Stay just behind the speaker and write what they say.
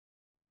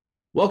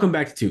Welcome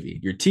back to Tu-Vie,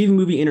 your TV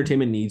movie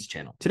entertainment needs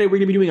channel. Today we're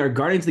going to be doing our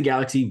Guardians of the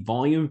Galaxy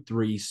Volume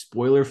 3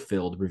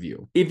 spoiler-filled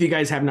review. If you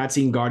guys have not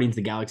seen Guardians of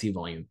the Galaxy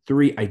Volume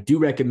 3, I do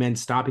recommend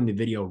stopping the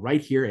video right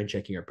here and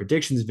checking our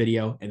predictions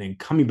video and then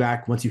coming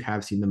back once you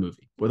have seen the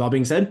movie. With all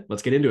being said,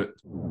 let's get into it.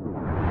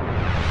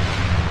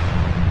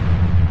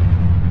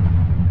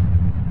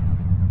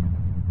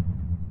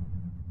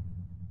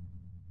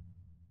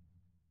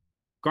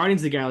 Guardians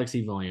of the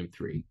Galaxy Volume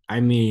 3. I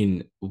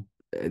mean,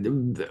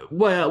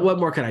 what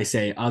more can I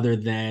say other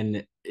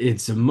than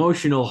it's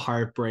emotional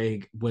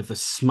heartbreak with a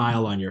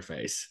smile on your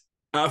face?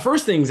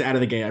 First things out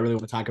of the gate I really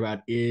want to talk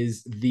about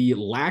is the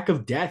lack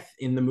of death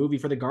in the movie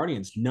for the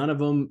Guardians. None of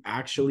them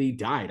actually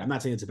died. I'm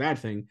not saying it's a bad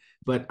thing,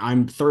 but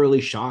I'm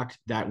thoroughly shocked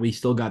that we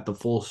still got the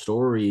full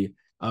story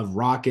of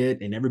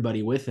Rocket and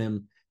everybody with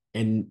him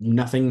and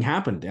nothing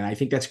happened. And I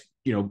think that's,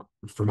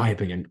 for my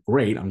opinion,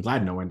 great. I'm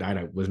glad no one died.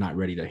 I was not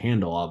ready to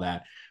handle all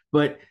that.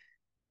 But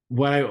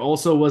what I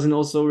also wasn't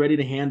also ready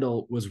to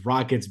handle was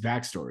Rocket's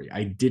backstory.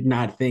 I did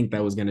not think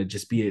that was going to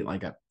just be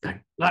like a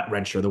gut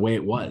wrencher the way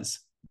it was.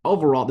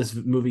 Overall, this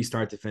movie,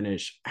 start to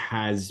finish,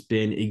 has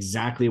been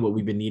exactly what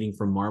we've been needing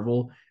from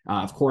Marvel.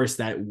 Of course,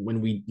 that when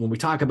we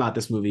talk about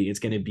this movie, it's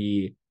going to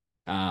be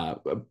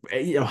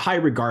high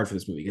regard for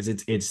this movie because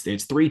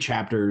it's three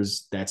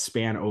chapters that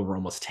span over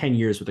almost 10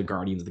 years with the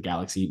Guardians of the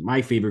Galaxy,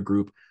 my favorite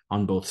group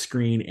on both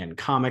screen and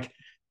comic.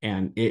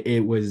 And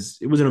it was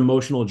an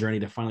emotional journey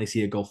to finally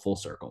see it go full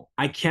circle.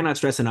 I cannot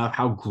stress enough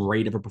how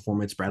great of a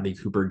performance Bradley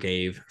Cooper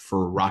gave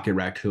for Rocket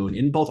Raccoon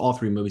in all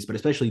three movies, but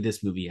especially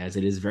this movie, as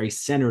it is very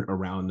centered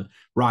around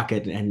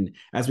Rocket. And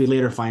as we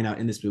later find out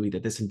in this movie,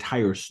 that this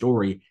entire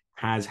story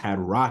has had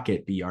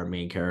Rocket be our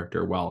main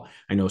character. Well,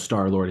 I know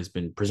Star-Lord has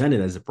been presented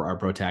as our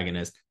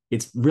protagonist.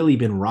 It's really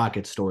been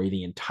Rocket's story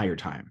the entire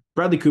time.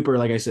 Bradley Cooper,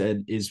 like I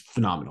said, is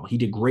phenomenal. He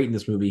did great in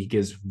this movie. He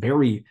gives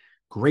very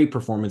great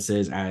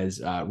performances as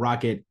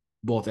Rocket,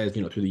 both as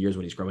through the years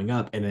when he's growing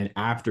up, and then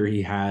after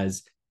he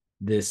has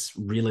this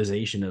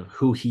realization of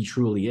who he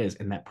truly is,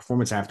 and that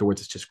performance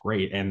afterwards is just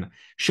great. And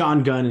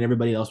Sean Gunn and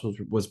everybody else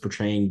was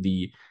portraying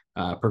the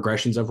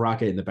progressions of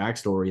Rocket and the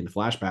backstory and the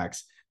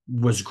flashbacks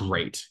was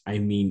great. I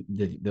mean,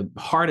 the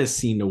hardest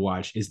scene to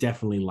watch is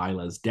definitely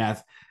Lila's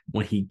death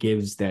when he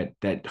gives that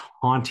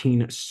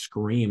haunting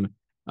scream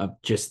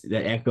of just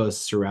that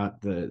echoes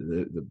throughout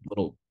the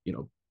little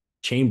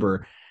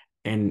chamber,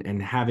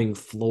 and having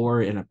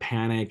Floor in a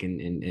panic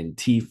and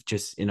Teef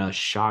just in a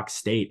shock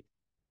state.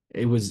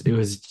 It was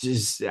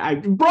just,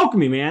 it broke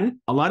me, man.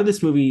 A lot of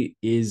this movie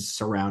is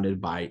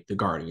surrounded by the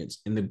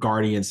Guardians, and the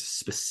Guardians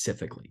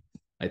specifically.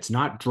 It's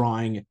not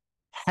drawing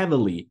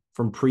heavily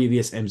from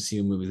previous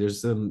MCU movies.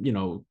 There's some,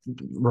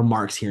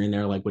 remarks here and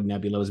there, like what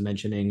Nebula was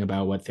mentioning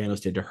about what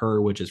Thanos did to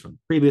her, which is from the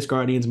previous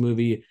Guardians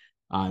movie,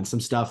 and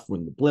some stuff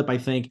from the blip, I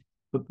think.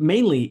 But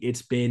mainly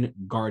it's been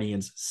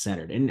Guardians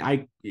centered. And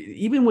I,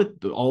 even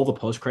with all the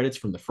post credits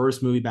from the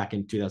first movie back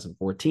in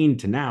 2014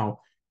 to now,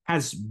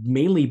 has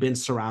mainly been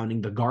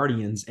surrounding the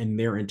Guardians and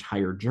their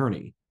entire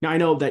journey. Now, I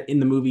know that in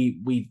the movie,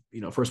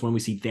 first when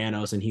we see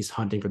Thanos and he's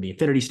hunting for the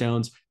Infinity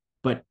Stones,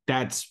 but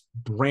that's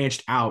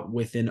branched out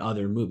within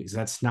other movies.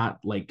 That's not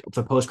like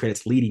the post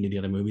credits leading to the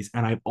other movies.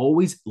 And I've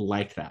always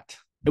liked that.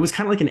 It was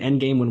kind of like an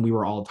end game when we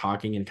were all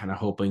talking and kind of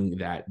hoping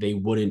that they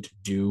wouldn't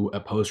do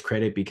a post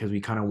credit because we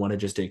kind of wanted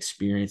just to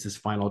experience this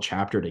final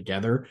chapter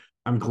together.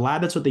 I'm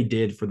glad that's what they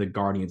did for the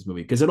Guardians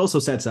movie, because it also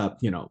sets up,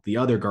 the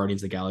other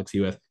Guardians of the Galaxy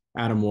with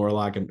Adam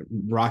Warlock and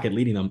Rocket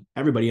leading them.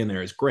 Everybody in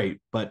there is great.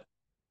 But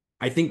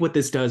I think what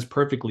this does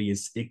perfectly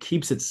is it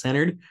keeps it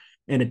centered,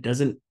 and it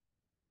doesn't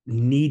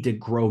need to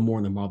grow more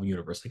in the Marvel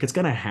universe. Like, it's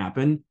going to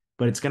happen,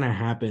 but it's going to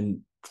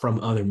happen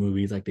from other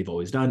movies like they've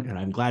always done. And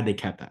I'm glad they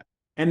kept that.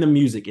 And the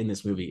music in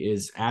this movie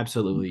is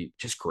absolutely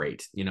just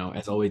great.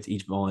 As always,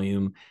 each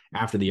volume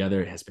after the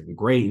other has been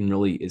great and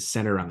really is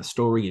centered around the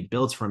story. It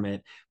builds from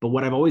it. But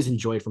what I've always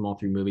enjoyed from all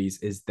three movies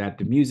is that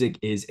the music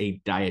is a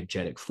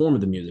diegetic form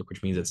of the music,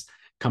 which means it's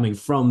coming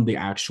from the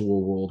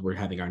actual world we're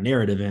having our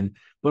narrative in,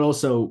 but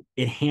also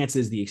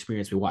enhances the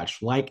experience we watch.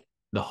 Like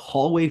the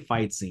hallway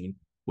fight scene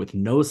with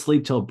No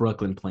Sleep Till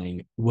Brooklyn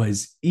playing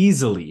was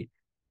easily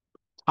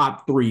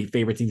top three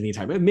favorite scenes in the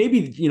entire. Maybe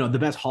the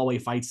best hallway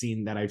fight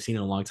scene that I've seen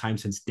in a long time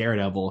since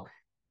Daredevil,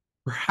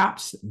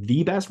 perhaps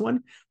the best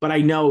one. But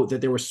I know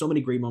that there were so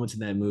many great moments in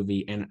that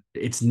movie, and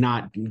it's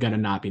not gonna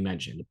not be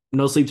mentioned.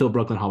 No Sleep Till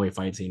Brooklyn hallway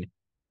fight scene,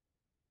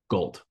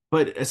 gold.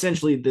 But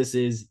essentially, this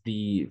is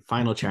the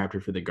final chapter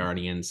for the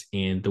Guardians,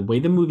 and the way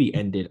the movie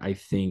ended, I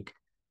think,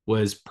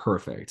 was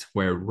perfect.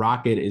 Where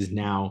Rocket is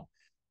now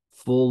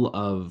full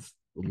of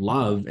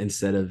love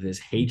instead of this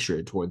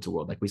hatred towards the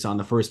world. Like we saw in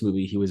the first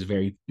movie, he was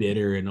very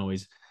bitter and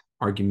always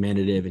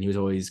argumentative, and he was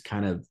always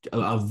kind of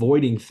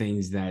avoiding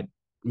things that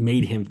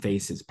made him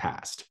face his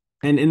past.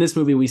 And in this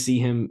movie, we see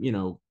him,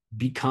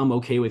 become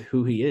okay with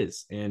who he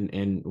is,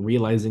 and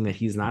realizing that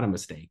he's not a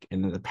mistake,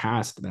 and that the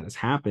past that has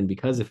happened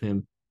because of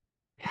him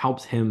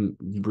helps him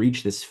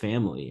reach this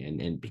family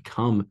and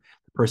become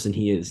the person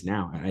he is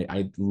now.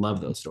 I love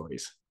those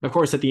stories. Of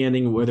course, at the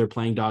ending where they're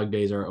playing Dog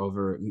Days Are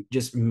Over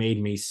just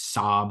made me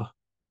sob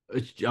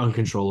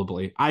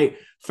uncontrollably. I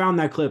found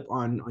that clip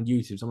on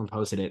YouTube. Someone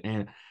posted it,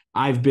 and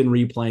I've been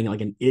replaying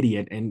like an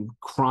idiot and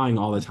crying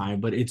all the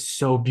time. But it's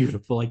so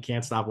beautiful, I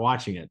can't stop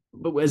watching it.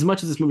 But as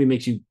much as this movie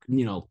makes you,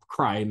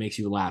 cry, it makes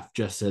you laugh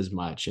just as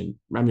much. And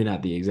I mean,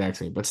 not the exact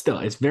same, but still,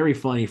 it's very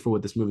funny for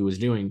what this movie was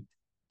doing.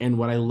 And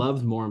what I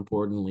loved more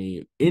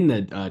importantly in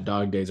the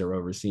Dog Days Are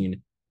Over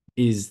scene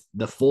is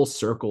the full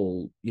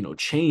circle,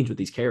 change with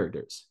these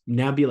characters.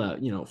 Nebula,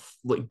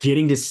 like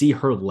getting to see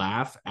her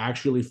laugh,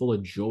 actually full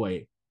of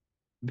joy,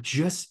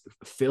 just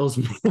fills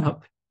me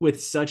up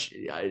with such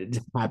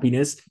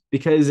happiness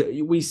because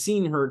we've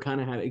seen her kind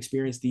of have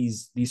experienced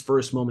these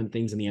first moment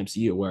things in the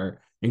MCU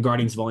where in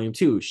Guardians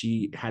Vol.2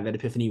 she had that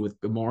epiphany with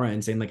Gamora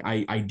and saying like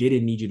I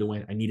didn't need you to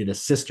win, I needed a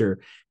sister,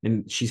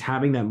 and she's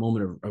having that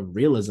moment of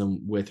realism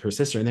with her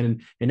sister. And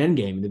then in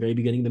Endgame, in the very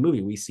beginning of the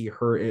movie, we see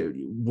her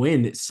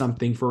win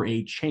something for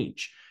a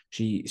change.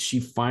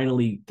 She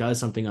finally does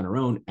something on her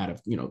own out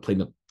of playing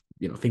the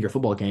finger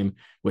football game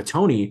with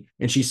Tony,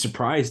 and she's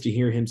surprised to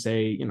hear him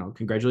say,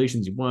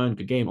 congratulations, you won,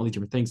 good game, all these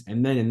different things.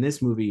 And then in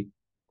this movie,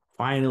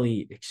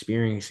 finally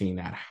experiencing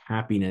that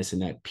happiness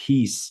and that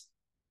peace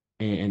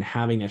and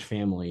having that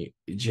family,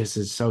 it just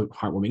is so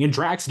heartwarming. And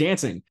Drax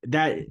dancing,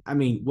 that I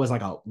mean, was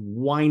like a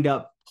wind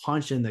up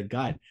punch in the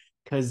gut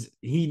because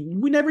we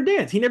never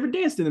danced. He never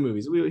danced in the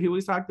movies. He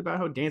always talked about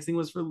how dancing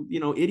was for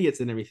idiots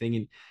and everything.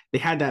 And they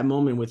had that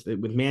moment with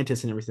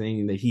Mantis and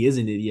everything, and that he is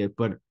an idiot,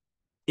 but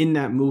in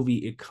that movie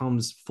it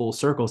comes full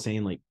circle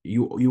saying like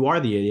you are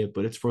the idiot,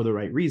 but it's for the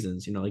right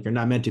reasons. Like you're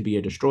not meant to be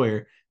a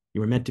destroyer,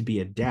 you were meant to be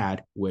a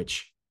dad.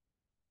 Which,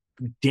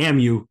 damn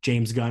you,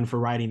 James Gunn, for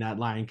writing that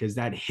line, because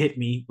that hit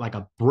me like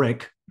a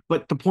brick.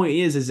 But the point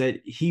is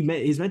that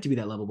he's meant to be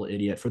that lovable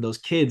idiot for those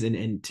kids,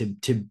 and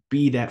to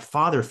be that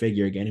father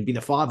figure again and be the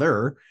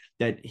father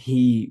that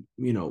he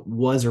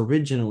was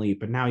originally,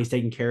 but now he's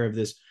taking care of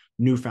this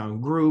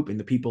newfound group and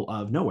the people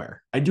of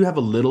nowhere. I do have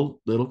a little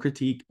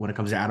critique when it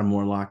comes to Adam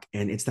Warlock,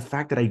 and it's the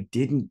fact that I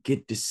didn't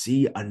get to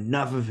see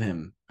enough of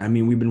him. I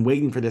mean, we've been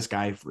waiting for this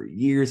guy for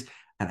years,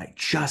 and I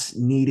just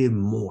needed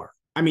more.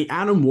 I mean,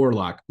 Adam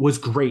Warlock was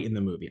great in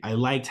the movie. I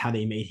liked how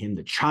they made him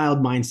the child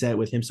mindset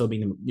with him still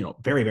being the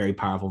very, very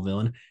powerful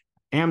villain.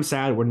 I'm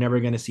sad we're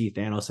never going to see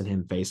Thanos and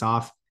him face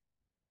off.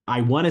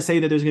 I want to say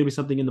that there's going to be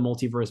something in the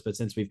multiverse, but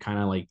since we've kind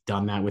of like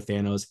done that with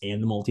Thanos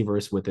and the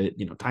multiverse with it,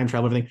 time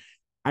travel, everything,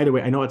 either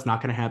way, I know it's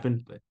not going to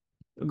happen, but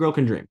a girl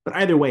can dream. But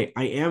either way,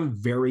 I am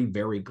very,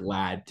 very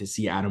glad to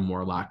see Adam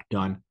Warlock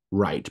done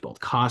right.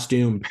 Both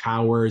costume,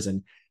 powers,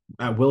 and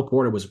Will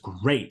Porter was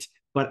great,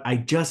 but I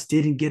just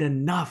didn't get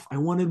enough. I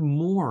wanted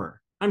more.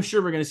 I'm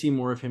sure we're going to see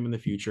more of him in the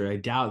future. I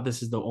doubt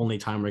this is the only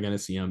time we're going to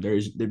see him.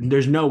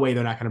 There's no way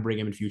they're not going to bring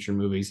him in future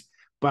movies.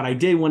 But I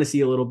did want to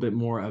see a little bit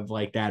more of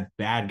like that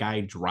bad guy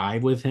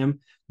drive with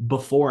him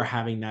before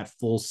having that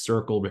full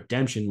circle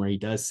redemption where he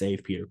does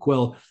save Peter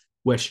Quill,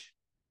 which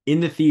in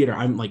the theater,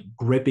 I'm like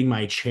gripping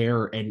my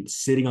chair and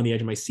sitting on the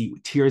edge of my seat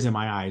with tears in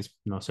my eyes.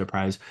 No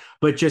surprise,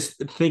 but just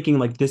thinking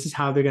like this is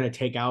how they're going to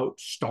take out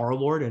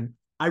Star-Lord. And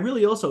I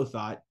really also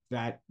thought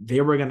that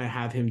they were going to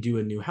have him do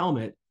a new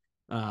helmet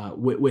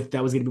with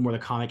that was going to be more the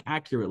comic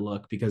accurate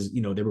look, because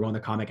they were going the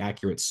comic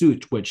accurate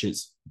suit, which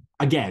is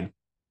again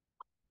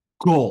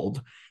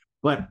gold.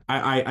 But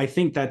I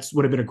think that's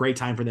would have been a great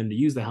time for them to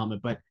use the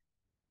helmet. But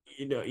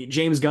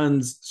James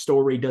Gunn's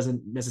story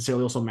doesn't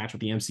necessarily also match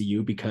with the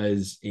MCU,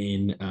 because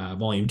in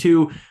Volume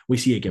 2 we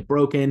see it get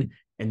broken,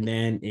 and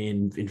then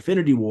in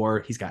Infinity War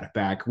he's got it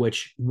back,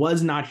 which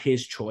was not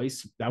his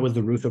choice. That was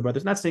the Russo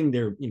brothers. Not saying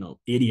they're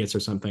idiots or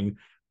something,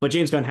 but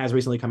James Gunn has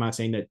recently come out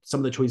saying that some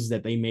of the choices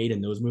that they made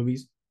in those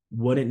movies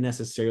wouldn't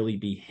necessarily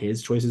be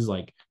his choices,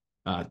 like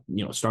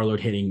Star-Lord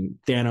hitting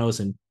Thanos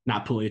and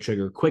not pulling the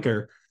trigger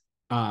quicker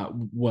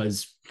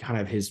was kind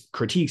of his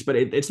critiques. But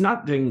it's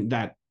nothing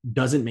that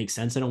doesn't make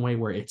sense in a way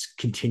where it's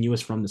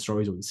continuous from the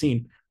stories we've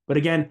seen. But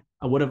again,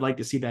 I would have liked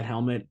to see that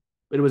helmet.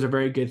 But it was a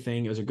very good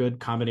thing. It was a good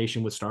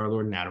combination with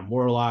Star-Lord and Adam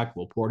Warlock.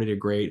 Will Porter did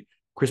great.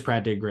 Chris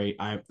Pratt did great.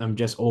 I'm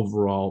just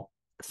overall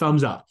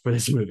thumbs up for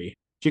this movie.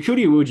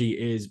 Jakuti Iwuji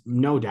is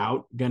no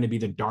doubt going to be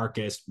the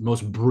darkest,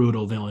 most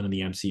brutal villain in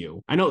the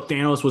MCU. I know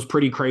Thanos was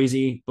pretty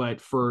crazy,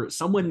 but for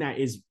someone that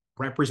is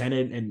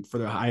represented, and for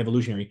the High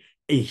Evolutionary,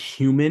 a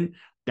human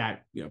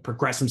that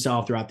progressed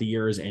himself throughout the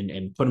years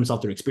and put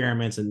himself through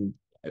experiments, and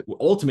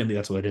ultimately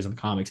that's what it is in the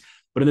comics.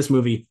 But in this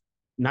movie,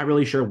 not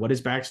really sure what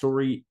his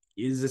backstory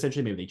is.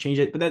 Essentially, maybe they change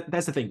it, but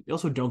that's the thing. They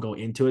also don't go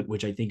into it,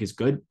 which I think is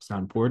good. It's not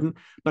important.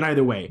 But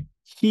either way,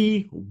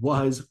 he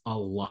was a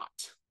lot.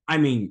 I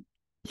mean,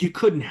 you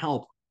couldn't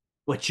help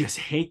but just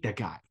hate that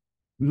guy,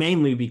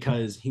 mainly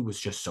because he was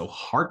just so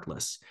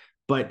heartless.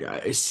 But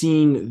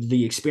seeing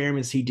the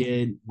experiments he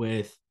did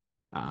with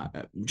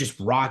just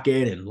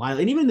Rocket and Lila,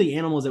 and even the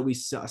animals that we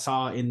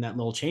saw in that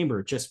little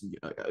chamber, just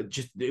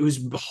it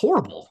was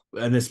horrible.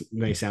 And this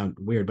may sound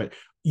weird, but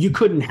you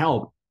couldn't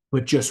help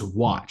but just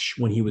watch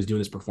when he was doing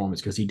this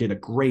performance, because he did a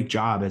great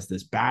job as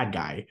this bad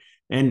guy.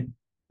 And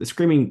the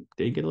screaming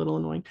did get a little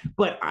annoying,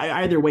 but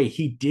either way,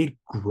 he did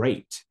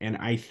great. And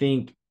I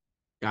think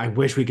I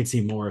wish we could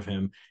see more of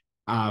him.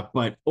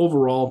 But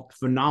overall,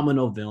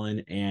 phenomenal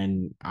villain,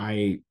 and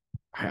I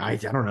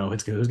don't know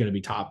who's going to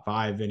be top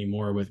five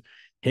anymore with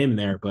him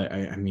there. But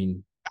I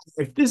mean,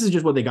 if this is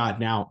just what they got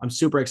now, I'm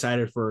super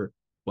excited for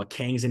what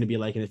Kang's going to be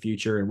like in the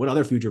future and what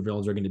other future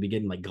villains are going to be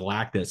getting, like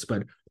Galactus.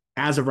 But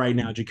as of right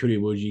now, Jakuti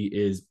Iwuji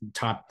is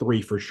top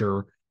three for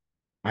sure.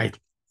 I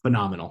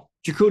phenomenal.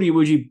 Jakuti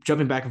Iwuji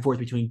jumping back and forth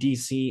between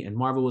DC and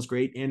Marvel was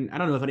great. And I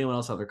don't know if anyone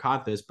else out there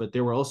caught this, but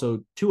there were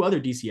also two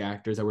other DC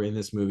actors that were in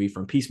this movie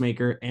from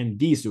Peacemaker and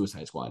The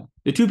Suicide Squad.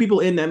 The two people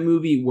in that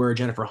movie were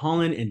Jennifer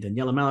Holland and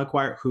Daniela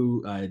Malaquire,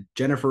 who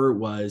Jennifer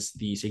was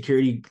the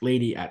security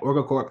lady at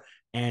OrgoCorp,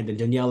 and then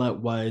Daniela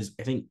was,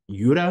 I think,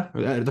 Yura,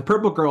 the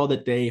purple girl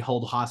that they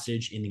hold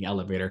hostage in the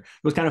elevator. It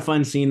was kind of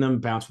fun seeing them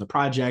bounce from the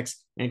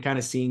projects and kind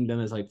of seeing them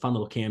as like fun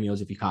little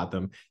cameos if you caught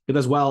them. But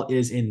as well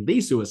is in The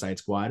Suicide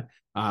Squad,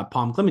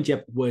 Palm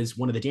Clementjep was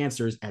one of the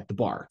dancers at the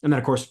bar. And then,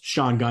 of course,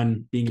 Sean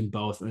Gunn being in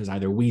both as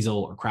either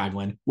Weasel or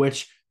Kraglin,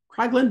 which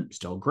Kraglin,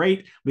 still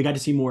great. We got to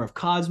see more of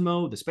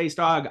Cosmo, the space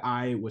dog.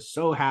 I was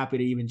so happy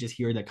to even just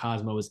hear that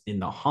Cosmo was in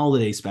the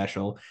holiday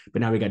special,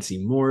 but now we got to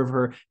see more of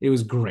her. It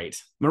was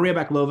great. Maria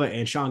Bakalova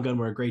and Sean Gunn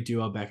were a great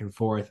duo back and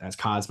forth as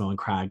Cosmo and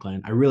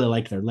Kraglin. I really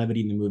liked their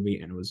levity in the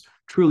movie, and it was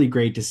truly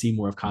great to see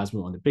more of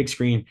Cosmo on the big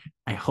screen.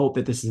 I hope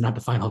that this is not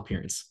the final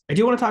appearance. I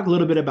do want to talk a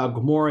little bit about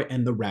Gamora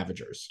and the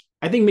Ravagers.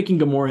 I think making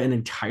Gamora an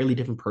entirely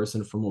different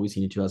person from what we've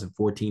seen in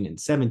 2014 and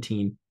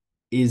 17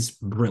 is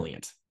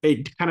brilliant.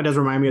 It kind of does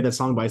remind me of that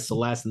song by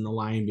Celeste and the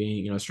line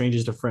being,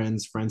 strangers to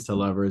friends, friends to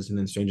lovers, and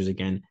then strangers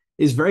again.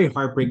 Is very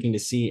heartbreaking to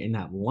see in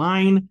that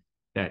line,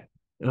 that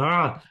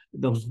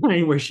the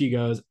line where she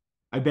goes,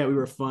 I bet we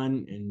were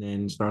fun, and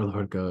then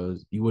Starlord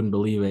goes, you wouldn't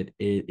believe it.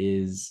 It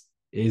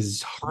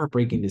is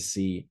heartbreaking to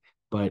see,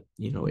 but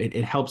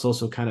it helps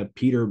also kind of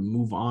Peter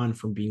move on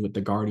from being with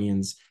the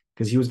Guardians,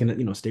 because he was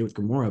gonna stay with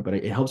Gamora, but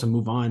it helps him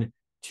move on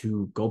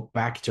to go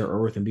back to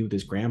Earth and be with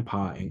his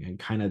grandpa and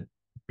kind of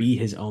be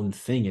his own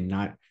thing and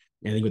not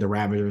anything with the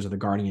Ravagers or the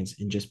Guardians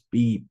and just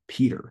be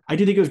Peter. I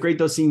do think it was great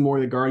though seeing more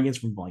of the Guardians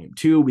from Volume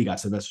 2. We got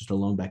Sylvester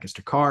Stallone back as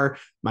Takar,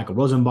 Michael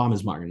Rosenbaum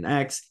as Martin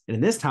X, and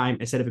in this time,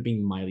 instead of it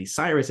being Miley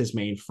Cyrus's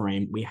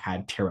mainframe, we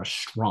had Tara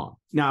Strong.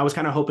 Now, I was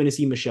kind of hoping to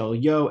see Michelle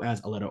Yeoh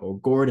as Aletta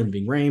O'Gord and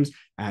Ving Rhames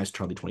as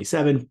Charlie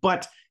 27,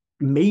 but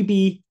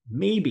maybe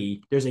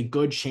there's a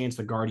good chance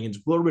the Guardians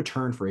will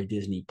return for a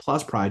Disney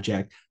Plus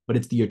project, but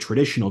it's the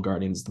traditional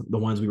Guardians, the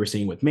ones we were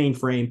seeing with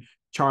Mainframe,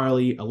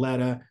 Charlie,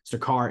 Aletta,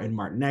 Stakar, and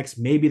Martin X.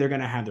 Maybe they're going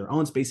to have their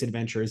own space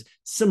adventures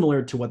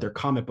similar to what their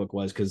comic book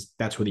was, because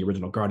that's who the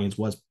original Guardians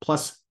was,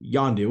 plus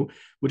Yondu,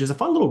 which is a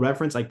fun little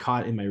reference I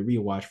caught in my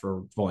rewatch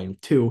for Volume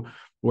 2,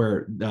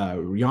 where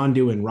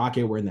Yondu and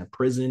Rocket were in that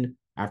prison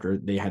after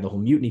they had the whole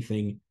mutiny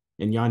thing.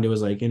 And Yondu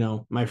was like,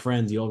 my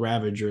friends, the old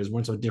Ravagers,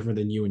 weren't so different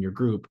than you and your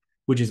group,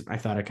 which is, I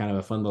thought, a kind of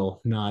a fun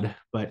little nod.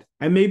 But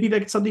and maybe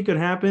that something could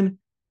happen.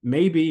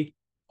 Maybe,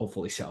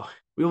 hopefully so.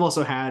 We've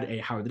also had a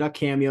Howard the Duck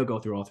cameo go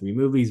through all three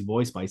movies,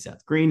 voiced by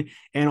Seth Green.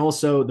 And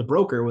also the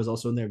broker was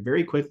also in there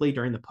very quickly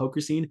during the poker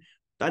scene.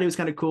 Thought it was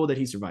kind of cool that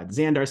he survived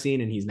the Xandar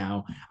scene and he's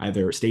now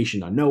either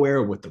stationed on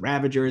Nowhere with the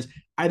Ravagers.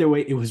 Either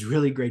way, it was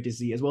really great to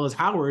see, as well as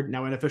Howard,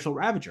 now an official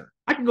Ravager.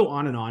 I can go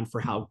on and on for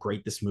how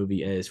great this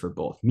movie is for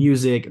both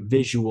music,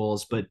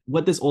 visuals, but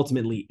what this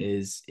ultimately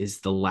is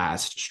the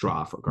last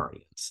straw for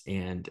Guardians.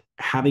 And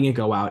having it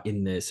go out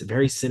in this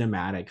very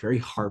cinematic, very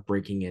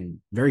heartbreaking, and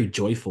very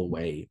joyful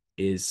way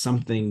is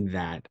something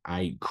that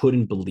I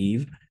couldn't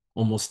believe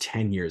almost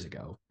 10 years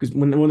ago. Because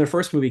when their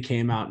first movie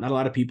came out, not a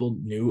lot of people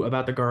knew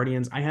about the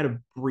Guardians. I had a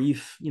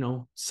brief,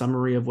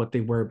 summary of what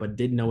they were, but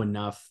didn't know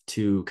enough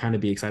to kind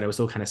of be excited. I was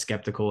still kind of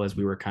skeptical, as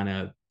we were kind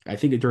of, I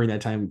think during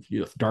that time,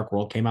 Dark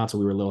World came out, so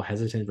we were a little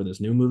hesitant for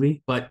this new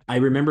movie. But I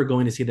remember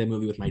going to see that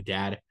movie with my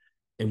dad,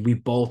 and we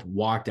both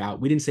walked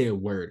out. We didn't say a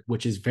word,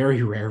 which is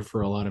very rare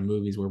for a lot of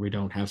movies where we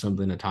don't have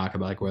something to talk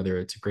about, like whether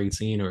it's a great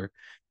scene or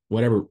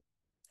whatever.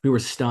 We were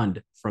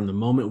stunned from the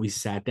moment we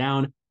sat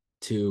down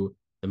to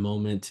the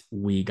moment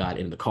we got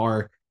in the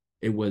car.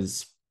 We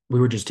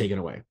were just taken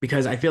away,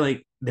 because I feel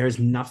like there's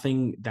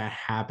nothing that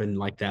happened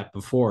like that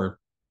before,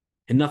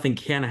 and nothing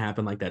can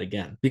happen like that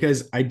again,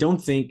 because I don't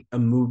think a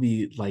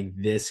movie like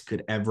this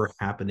could ever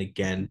happen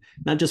again,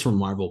 not just from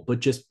Marvel,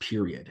 but just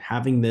period.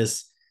 Having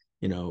this,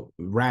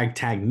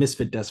 ragtag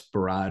misfit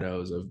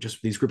desperados of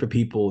just these group of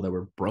people that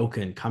were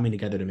broken coming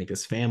together to make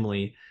this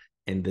family,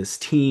 and this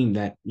team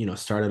that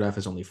started off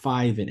as only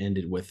 5 and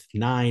ended with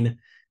 9.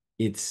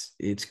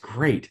 It's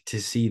great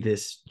to see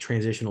this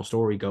transitional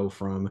story go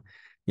from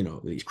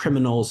these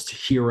criminals to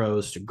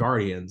heroes to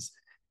Guardians,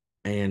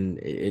 and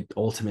it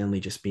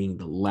ultimately just being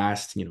the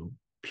last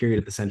period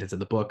of the sentence of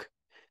the book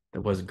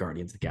that was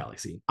Guardians of the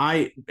Galaxy.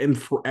 I am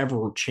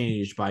forever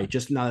changed by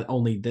just not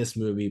only this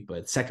movie,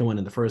 but second one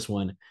and the first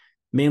one,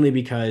 mainly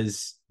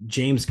because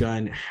James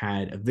Gunn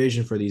had a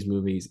vision for these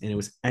movies and it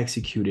was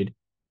executed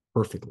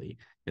perfectly.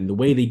 And the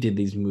way they did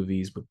these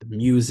movies with the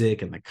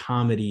music and the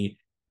comedy,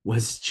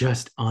 was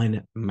just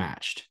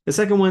unmatched. The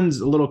second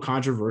one's a little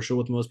controversial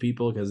with most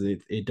people because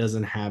it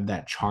doesn't have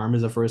that charm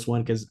as the first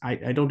one. Because I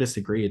don't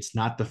disagree. It's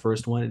not the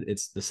first one,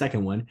 it's the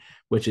second one,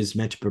 which is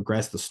meant to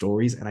progress the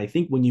stories. And I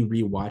think when you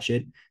rewatch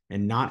it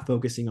and not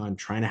focusing on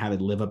trying to have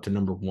it live up to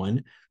number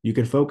one, you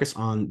can focus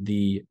on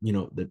the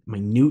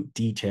minute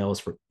details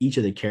for each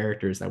of the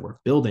characters that we're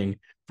building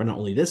for not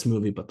only this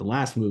movie, but the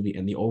last movie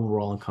and the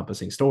overall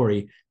encompassing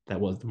story that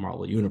was the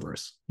Marvel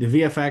Universe. The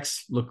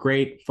VFX look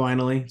great,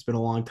 finally. It's been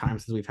a long time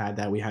since we've had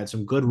that. We had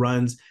some good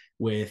runs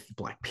with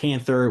Black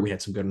Panther. We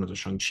had some good runs with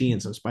Shang-Chi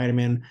and some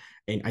Spider-Man.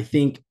 And I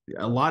think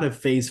a lot of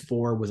Phase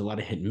 4 was a lot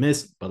of hit and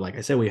miss. But like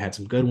I said, we had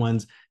some good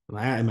ones.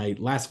 In my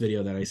last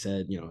video that I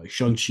said, like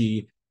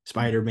Shang-Chi,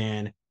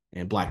 Spider-Man,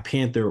 and Black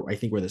Panther, I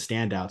think were the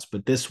standouts.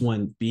 But this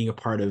one being a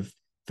part of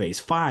Phase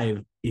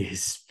 5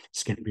 is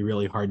it's going to be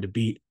really hard to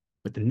beat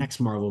with the next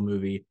Marvel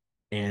movie.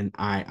 And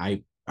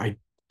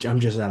I'm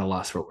just at a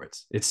loss for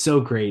words. It's so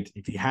great.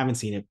 If you haven't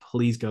seen it,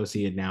 please go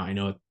see it now. I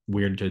know it's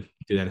weird to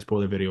do that in a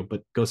spoiler video,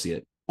 but go see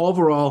it.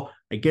 Overall,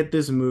 I get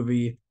this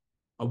movie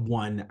a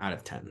 1 out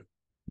of 10.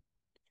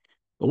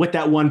 But with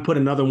that one, put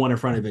another one in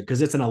front of it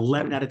because it's an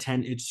 11 out of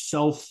 10. It's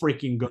so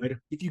freaking good.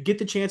 If you get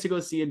the chance to go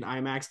see it in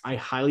IMAX, I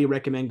highly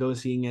recommend go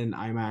seeing it in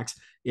IMAX.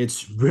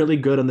 It's really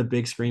good on the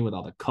big screen with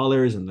all the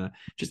colors and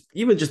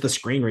even just the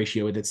screen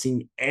ratio with it.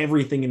 Seeing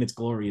everything in its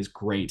glory is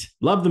great.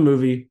 Love the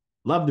movie.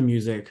 Love the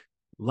music.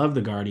 Love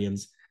the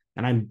Guardians.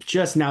 And I'm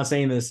just now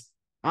saying this.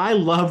 I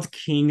loved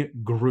King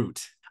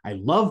Groot. I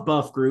love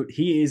Buff Groot.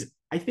 He is,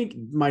 I think,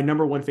 my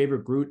number one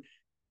favorite Groot.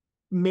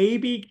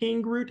 Maybe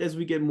King Groot as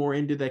we get more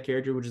into that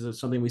character, which is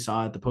something we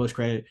saw at the post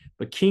credit.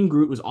 But King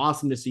Groot was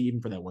awesome to see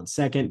even for that 1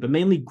 second. But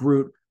mainly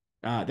Groot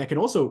that can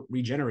also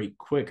regenerate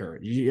quicker.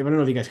 I don't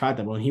know if you guys caught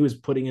that, but when he was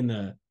putting in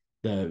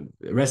the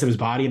rest of his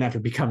body and after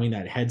becoming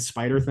that head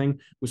spider thing,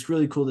 was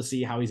really cool to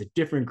see how he's a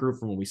different Groot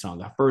from what we saw in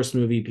the first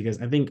movie, because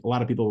I think a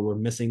lot of people were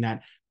missing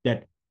that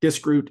this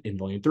Groot in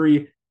Volume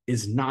 3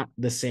 is not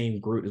the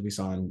same Groot as we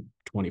saw in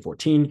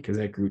 2014, because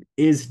that Groot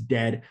is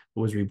dead,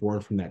 but was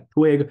reborn from that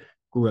twig,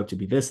 grew up to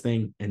be this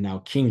thing, and now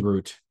King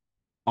Groot.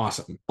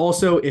 Awesome.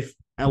 Also, if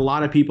a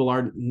lot of people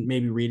are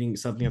maybe reading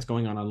something that's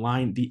going on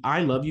online, the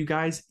I love you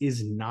guys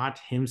is not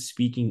him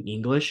speaking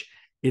English.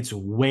 It's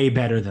way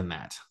better than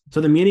that.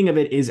 So the meaning of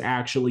it is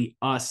actually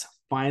us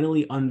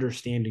finally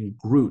understanding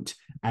Groot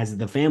as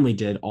the family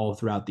did all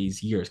throughout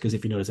these years. Because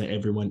if you notice that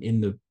everyone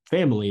in the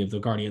family of the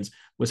Guardians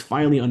was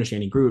finally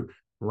understanding Groot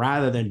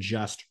rather than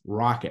just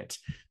Rocket.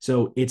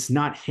 So it's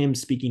not him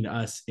speaking to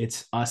us,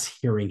 it's us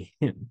hearing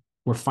him.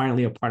 We're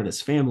finally a part of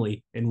this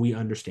family and we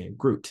understand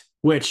Groot,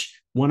 which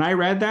when I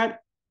read that,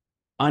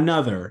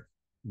 another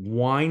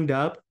wind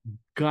up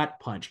gut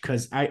punch,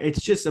 because it's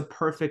just a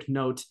perfect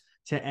note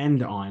to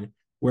end on,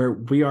 where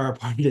we are a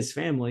part of this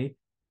family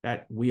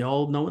that we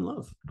all know and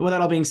love. But with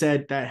that all being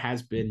said, that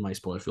has been my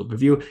spoiler-filled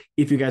review.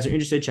 If you guys are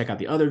interested, check out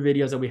the other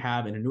videos that we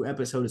have, and a new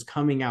episode is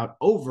coming out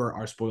over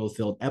our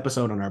spoiler-filled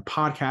episode on our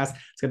podcast.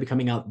 It's going to be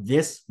coming out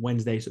this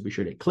Wednesday, so be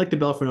sure to click the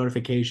bell for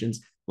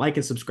notifications, like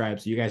and subscribe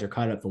so you guys are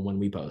caught up from when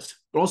we post.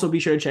 But also be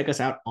sure to check us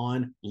out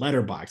on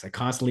Letterboxd. I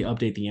constantly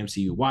update the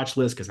MCU watch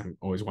list because I'm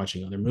always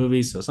watching other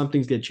movies, so some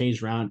things get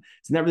changed around.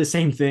 It's never the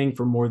same thing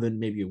for more than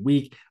maybe a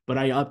week, but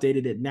I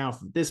updated it now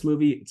for this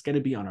movie. It's going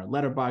to be on our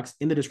Letterboxd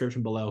in the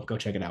description below. Go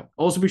check it out.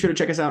 Also be sure to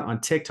check us out on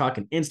TikTok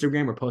and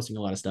Instagram. We're posting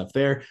a lot of stuff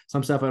there.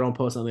 Some stuff I don't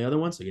post on the other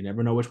one, so you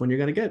never know which one you're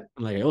going to get.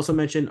 And like I also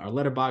mentioned, our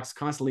Letterboxd,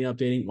 constantly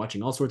updating,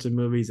 watching all sorts of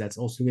movies. That's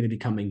also going to be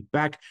coming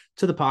back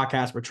to the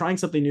podcast. We're trying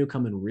something new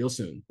coming real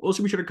soon.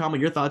 Also be sure to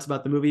comment your thoughts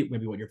about the movie,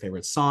 maybe what your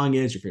favorite song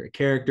is, your favorite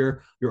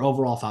character, your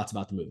overall thoughts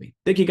about the movie.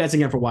 Thank you guys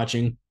again for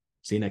watching.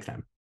 See you next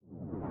time.